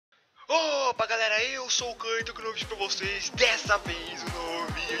Opa galera, eu sou o KAIOKEN, tô com um novo vídeo pra vocês. Dessa vez um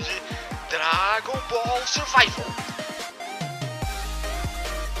novo vídeo de Dragon Ball Survival.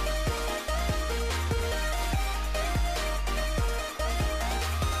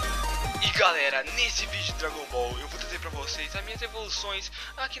 E galera, nesse vídeo de Dragon Ball eu vou trazer pra vocês as minhas evoluções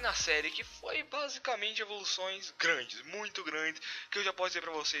aqui na série, que foi basicamente evoluções grandes, muito grandes, que eu já posso dizer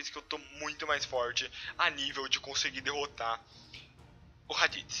pra vocês que eu tô muito mais forte a nível de conseguir derrotar o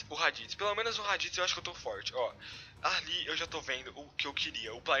Raditz, pelo menos o Raditz eu acho que eu tô forte, ó. Ali eu já tô vendo o que eu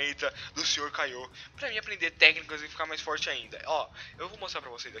queria, o planeta do Sr. Kaiô, pra mim aprender técnicas e ficar mais forte ainda. Ó, eu vou mostrar pra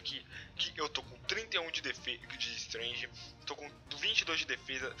vocês aqui que eu tô com 31 de defesa de Strange, tô com 22 de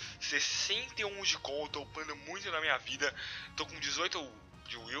defesa, 61 de Con, tô upando muito na minha vida, tô com 18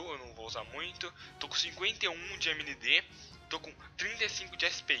 de Will, eu não vou usar muito, tô com 51 de MND, tô com 35 de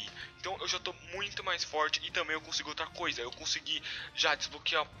SPI, então eu já tô muito mais forte. E também eu consigo outra coisa, eu consegui já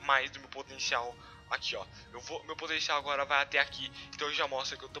desbloquear mais do meu potencial. Aqui ó, meu potencial agora vai até aqui, então já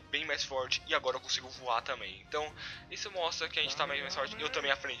mostra que eu tô bem mais forte. E agora eu consigo voar também, então isso mostra que a gente tá mais forte. Eu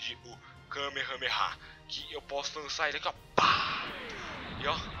também aprendi o Kamehameha, que eu posso lançar ele aqui ó, pá! E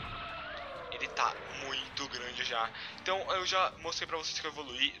ó, ele tá muito grande já. Então eu já mostrei pra vocês que eu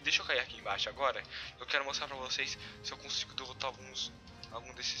evoluí. Deixa eu cair aqui embaixo agora. Eu quero mostrar pra vocês se eu consigo derrotar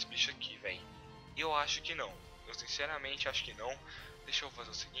algum desses bichos aqui, velho. Eu acho que não. Eu sinceramente acho que não. Deixa eu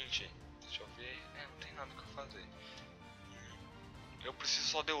fazer o seguinte. Deixa eu ver. Não tem nada que eu fazer. Eu preciso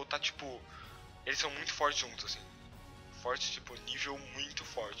só derrotar, tipo... Eles são muito fortes juntos, assim. Fortes, tipo, nível muito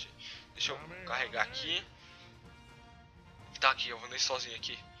forte. Deixa eu carregar aqui. Tá aqui, eu vou nesse sozinho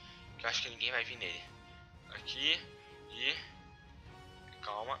aqui, que eu acho que ninguém vai vir nele. Aqui e...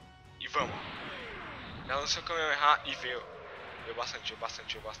 calma. E vamos. Já lancei o Kamehameha e veio. Veio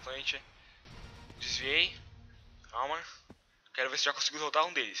bastante. Desviei. Calma. Quero ver se já consigo derrotar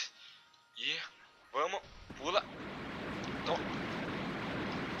um deles. E... vamos. Pula. Toma.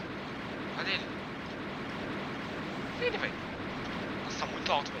 Cadê ele? Cadê ele, velho? Nossa, tá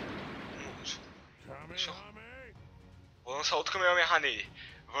muito alto, velho. Deixa eu... vou lançar outro Kamehameha nele.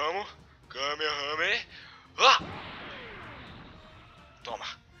 Vamos. Kamehameha. Ah! Toma.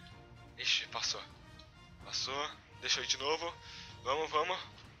 Ixi, passou. Deixa eu ir de novo. Vamos.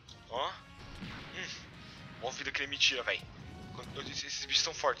 Ó. Ó a vida que ele me tira, velho. Eu disse, esses bichos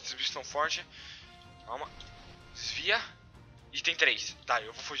são fortes. Calma. Desvia. E tem 3. Tá,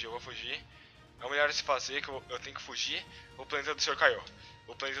 eu vou fugir. É o melhor a se fazer, que eu tenho que fugir. O planeta do Sr.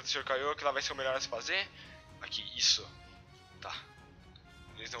 Kaiô. Que lá vai ser o melhor a se fazer. Aqui, isso. Tá.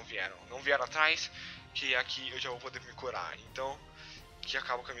 Eles não vieram atrás, que aqui eu já vou poder me curar. Então, aqui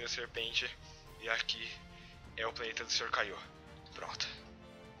acaba o caminho da serpente. E aqui é o planeta do Sr. Kaiô. Pronto.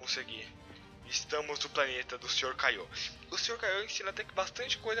 Consegui. Estamos no planeta do Sr. Kaiô. O Sr. Kaiô ensina até que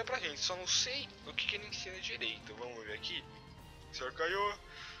bastante coisa pra gente. Só não sei o que ele ensina direito. Vamos ver aqui. Sr. Kaiô.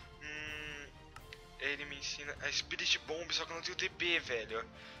 Ele me ensina a Spirit Bomb, só que eu não tenho TP, velho.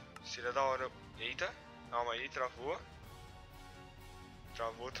 Seria da hora. Eita. Calma aí, travou.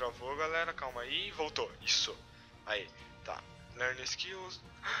 Travou, galera. Calma aí. Voltou. Isso. Aí. Tá. Learn Skills.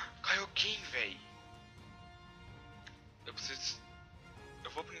 KAIOKEN, véi. Eu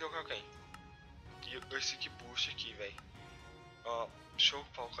vou aprender o KAIOKEN. E esse que boost aqui, véi. Ó. Deixa eu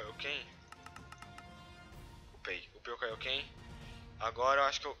upar o KAIOKEN. Upei o KAIOKEN. Agora eu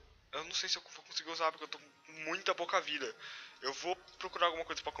acho que eu não sei se eu vou conseguir usar, porque eu tô com muita pouca vida. Eu vou procurar alguma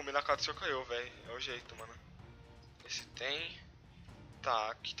coisa pra comer na casa do Sr. Kaiô, velho. É o jeito, mano. Esse tem...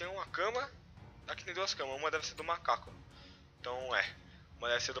 tá, aqui tem uma cama. Aqui tem 2 camas, uma deve ser do macaco. Então uma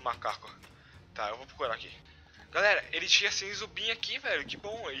deve ser do macaco. Tá, eu vou procurar aqui. Galera, ele tinha sem zubim aqui, velho. Que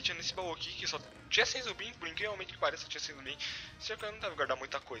bom, ele tinha nesse baú aqui que só tinha sem zubim. Por incrivelmente que pareça, tinha sem zubim. O Sr. Kaiô não deve guardar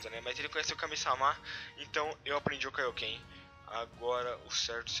muita coisa, né? Mas ele conheceu o Kami-sama, então eu aprendi o KAIOKEN. Agora o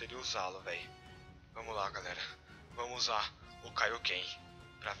certo seria usá-lo, velho. Vamos lá, galera. Vamos usar o KAIOKEN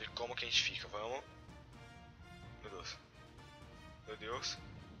pra ver como que a gente fica. Vamos. Meu Deus.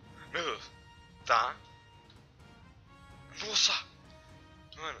 Tá. Nossa.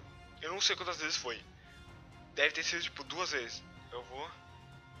 Mano, eu não sei quantas vezes foi. Deve ter sido tipo 2 vezes. Eu vou.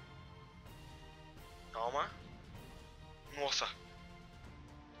 Calma. Nossa.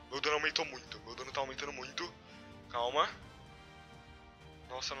 Meu dano aumentou muito. Meu dano tá aumentando muito. Calma.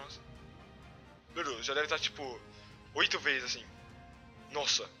 Nossa. Meu Deus, já deve estar tipo 8 vezes assim.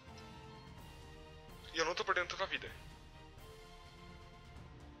 Nossa. E eu não tô perdendo tanta vida.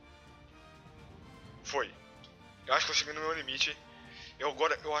 Foi. Eu acho que eu cheguei no meu limite.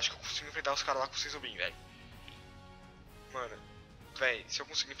 Agora eu acho que eu consigo enfrentar os caras lá com o Sensubin, velho. Mano, velho, se eu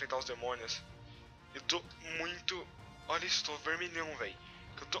conseguir enfrentar os demônios, eu tô muito... olha isso, tô vermelhão, velho.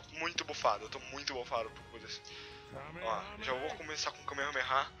 Eu tô muito muito bufado. Eu tô muito bufado por isso. Ó, já vou começar com o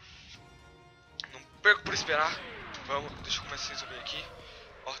Kamehameha. Não perco por esperar. Vamos, deixa eu começar a subir aqui.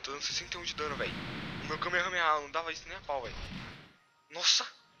 Ó, tô dando 61 de dano, velho. O meu Kamehameha não dava isso nem a pau, velho. Nossa!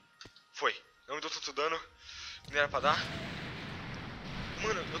 Foi. Não me deu tanto dano. Não era pra dar.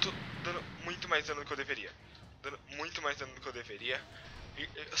 Mano, eu tô dando muito mais dano do que eu deveria. Dando muito mais dano do que eu deveria.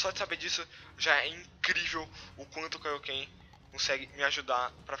 E só de saber disso já é incrível o quanto o KAIOKEN consegue me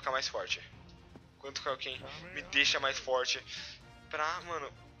ajudar pra ficar mais forte. Quanto o KAIOKEN me deixa mais forte. Pra,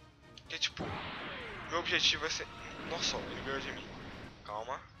 mano, que tipo, meu objetivo é ser... Nossa, ele ganhou de mim.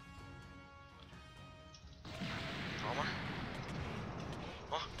 Calma. Calma.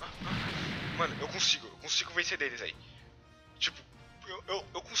 Mano, eu consigo vencer deles aí. Tipo,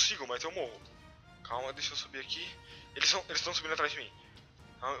 eu consigo, mas eu morro. Calma, deixa eu subir aqui. Eles estão subindo atrás de mim.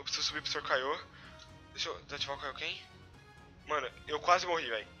 Calma, eu preciso subir pro Sr. Kaiô. Deixa eu desativar o KAIOKEN. Mano, eu quase morri,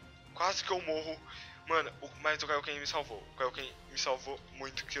 velho. Quase que eu morro. Mano, mas o KAIOKEN me salvou. O KAIOKEN me salvou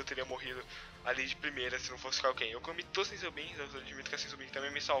muito, que eu teria morrido ali de primeira se não fosse o KAIOKEN. Eu comi todos os bens, eu admito que a Sensubin também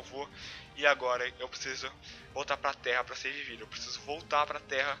me salvou. E agora eu preciso voltar pra terra pra ser vivido. Eu preciso voltar pra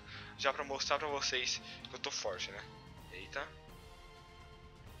terra já pra mostrar pra vocês que eu tô forte, né? Eita.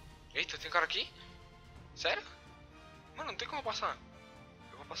 Eita, tem um cara aqui? Sério? Mano, não tem como passar.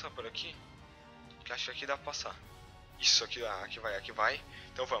 Eu vou passar por aqui. Que acho que aqui dá pra passar. Isso, aqui vai.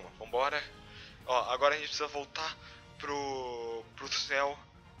 Então vambora. Ó, agora a gente precisa voltar pro céu.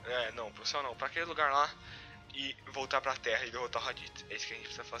 Não, pro céu não, pra aquele lugar lá. E voltar pra terra e derrotar o Raditz. É isso que a gente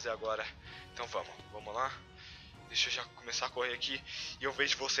precisa fazer agora. Então vamos lá. Deixa eu já começar a correr aqui. E eu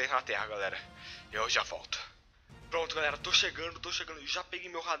vejo vocês na terra, galera. Eu já volto. Pronto, galera, tô chegando. Já peguei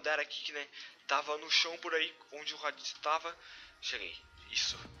meu radar aqui, que né, tava no chão por aí, onde o Raditz tava. Cheguei,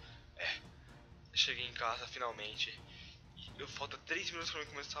 isso. Cheguei em casa finalmente. E falta 3 minutos pra mim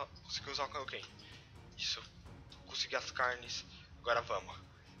começar a conseguir usar o KAIOKEN. Isso, consegui as carnes. Agora vamos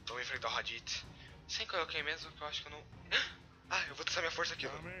enfrentar o Raditz. Sem KAIOKEN mesmo, que eu acho que eu não... Ah, eu vou testar minha força aqui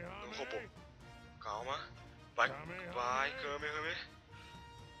no robô. Calma. Vai, Kamehameha.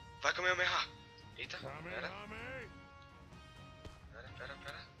 Vai, Kamehameha. Eita, pera.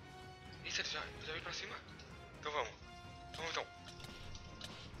 Eita, ele já veio pra cima. Então vamos. Então.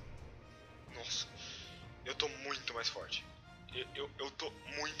 Nossa, eu tô muito mais forte. Eu tô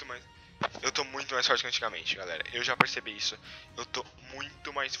muito mais forte que antigamente, galera. Eu já percebi isso. Eu tô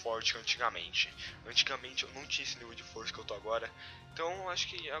muito mais forte que antigamente. Antigamente eu não tinha esse nível de força que eu tô agora. Então acho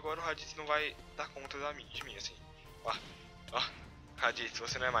que agora o Raditz não vai dar conta de mim, assim. Ó, Raditz,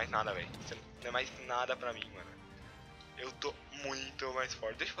 você não é mais nada, velho. Você não é mais nada pra mim, mano. Eu tô muito mais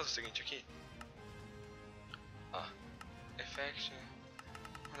forte. Deixa eu fazer o seguinte aqui. Effect.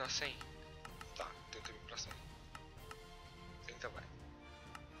 Vou dar 100. Tá, tenta vir pra 100. 30 vai.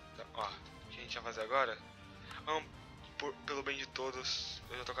 Então, o que a gente vai fazer agora? Pelo bem de todos,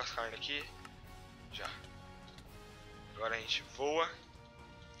 eu já tô com as carnes aqui. Já. Agora a gente voa.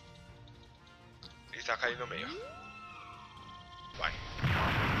 Ele tá caindo no meio. Vai.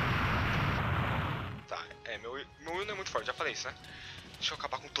 Tá, meu Will não é muito forte, já falei isso, né? Deixa eu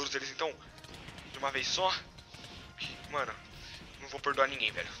acabar com todos eles então. De uma vez só. Mano, não vou perdoar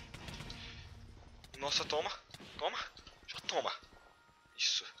ninguém, velho. Nossa, toma. Já toma.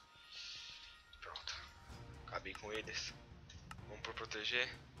 Isso. Pronto. Acabei com eles. Vamos pro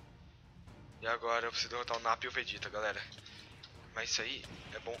proteger. E agora eu preciso derrotar o Nap e o Vegeta, galera. Mas isso aí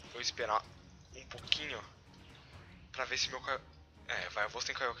é bom eu esperar um pouquinho pra ver se meu KAIOKEN... eu vou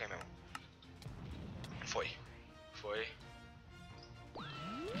sem KAIOKEN mesmo. Foi.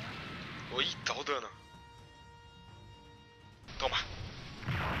 Eita, o dano. Toma.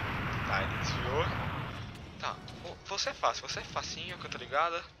 Tá, ele desviou. Tá, você é fácil, você é facinho, que eu tô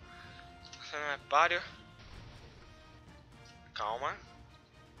ligado. Você não é páreo. Calma.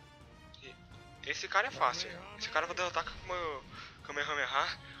 Esse cara é fácil. Esse cara eu vou derrotar com o meu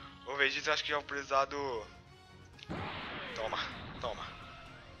Kamehameha. O Vegeta acho que já vou precisar do... Toma.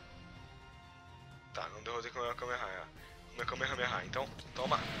 Tá, não derrotei com o meu Kamehameha. Então,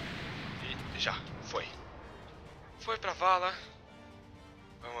 toma. E já, foi. Foi pra vala.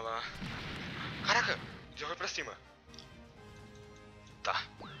 Vamos lá. Caraca, já foi pra cima. Tá.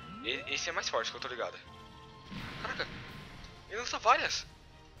 Esse é mais forte, que eu tô ligado. Caraca, ele lança várias.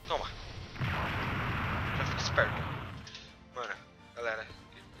 Toma. Já fica esperto. Mano, galera,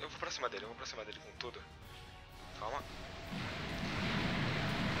 eu vou pra cima dele com tudo. Calma.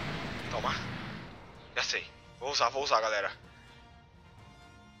 Toma. Já sei. Vou usar, galera.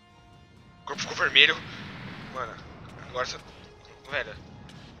 O corpo ficou vermelho. Mano, agora você... Velho.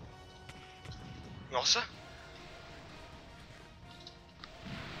 Nossa.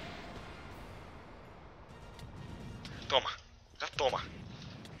 Toma. Já toma.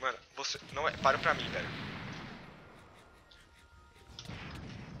 Mano, você não é... Para pra mim, velho.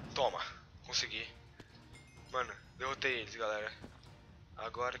 Toma. Consegui. Mano, derrotei eles, galera.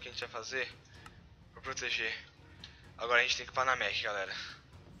 Agora o que a gente vai fazer? Pra proteger. Agora a gente tem que ir pra Namek, galera.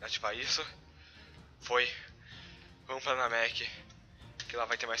 Ativar isso. Foi. Vamos pra Namek. Que lá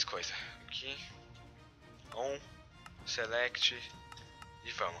vai ter mais coisa. Aqui. On. Select.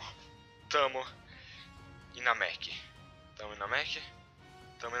 E vamos. Tamo em Namek. Tamo em Namek.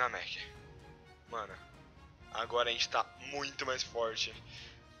 Tamo em Namek. Mano. Agora a gente tá muito mais forte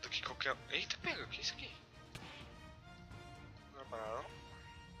do que qualquer... Eita, pega. O que é isso aqui? Não dá pra nada, não?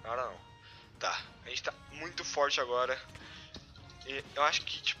 Nada não. Tá. A gente tá muito forte agora. E eu acho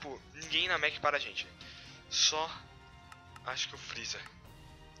que, tipo, ninguém na Mac para a gente. Só... Acho que o Freeza.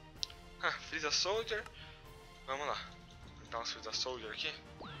 Freeza Soldier. Vamos lá. Vou dar uns Freeza Soldier aqui.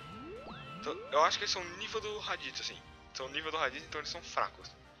 Então, eu acho que eles são nível do Raditz, assim. São nível do Raditz, então eles são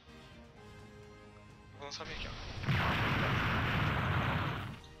fracos. Vamos saber aqui, ó.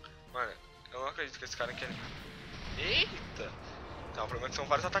 Mano, eu não acredito que esse cara quer... Eita! Tá, o problema é que são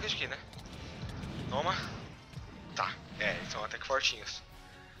vários ataques aqui, né? Toma. Tá, eles são até que fortinhos.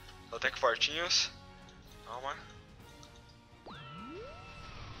 São até que fortinhos. Toma.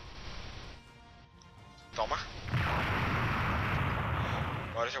 Toma.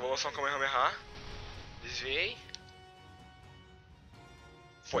 Agora já vou lançar um Kamehameha. Desviei.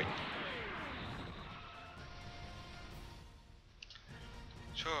 Foi.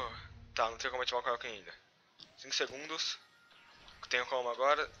 Deixa eu... Tá, não tenho como ativar o KAIOKEN ainda. 5 segundos. Tenho como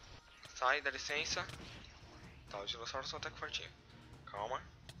agora. Sai, dá licença. Tá, os dinossauros são até que fortinho. Calma.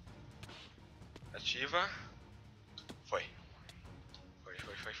 Ativa. Foi.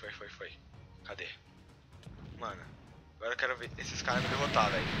 Foi. Cadê? Mano, agora eu quero ver esses caras me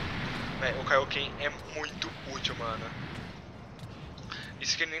derrotar, velho. O KAIOKEN é muito útil, mano.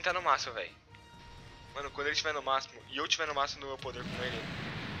 Isso que ele nem tá no máximo, velho. Mano, quando ele estiver no máximo e eu estiver no máximo do meu poder com ele,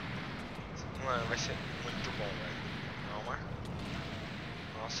 mano, vai ser muito bom, velho. Calma.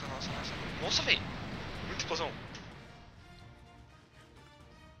 Nossa. Nossa, velho. Muita explosão.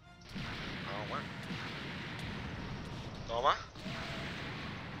 Calma. Toma.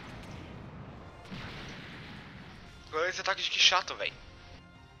 Agora esse ataque de que chato, velho.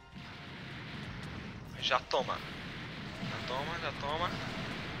 Já toma. Já toma.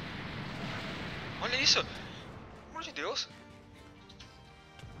 Olha isso. Pelo amor de Deus.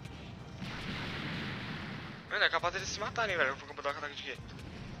 Mano, é capaz deles se matarem, velho. Por conta do ataque de quê?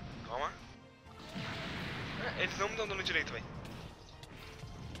 Calma. Eles não me dão dano direito, velho.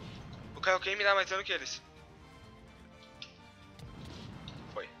 O KAIOKEN me dá mais dano que eles.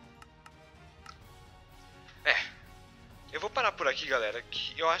 Foi. Eu vou parar por aqui, galera,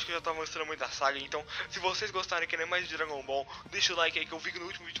 que eu acho que eu já tava mostrando muito da saga. Então, se vocês gostarem, querem mais de Dragon Ball, deixa o like aí, que eu vi que no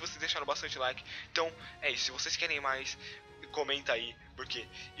último vídeo vocês deixaram bastante like. Então, é isso, se vocês querem mais, comenta aí, porque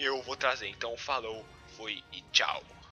eu vou trazer. Então, falou, foi e tchau.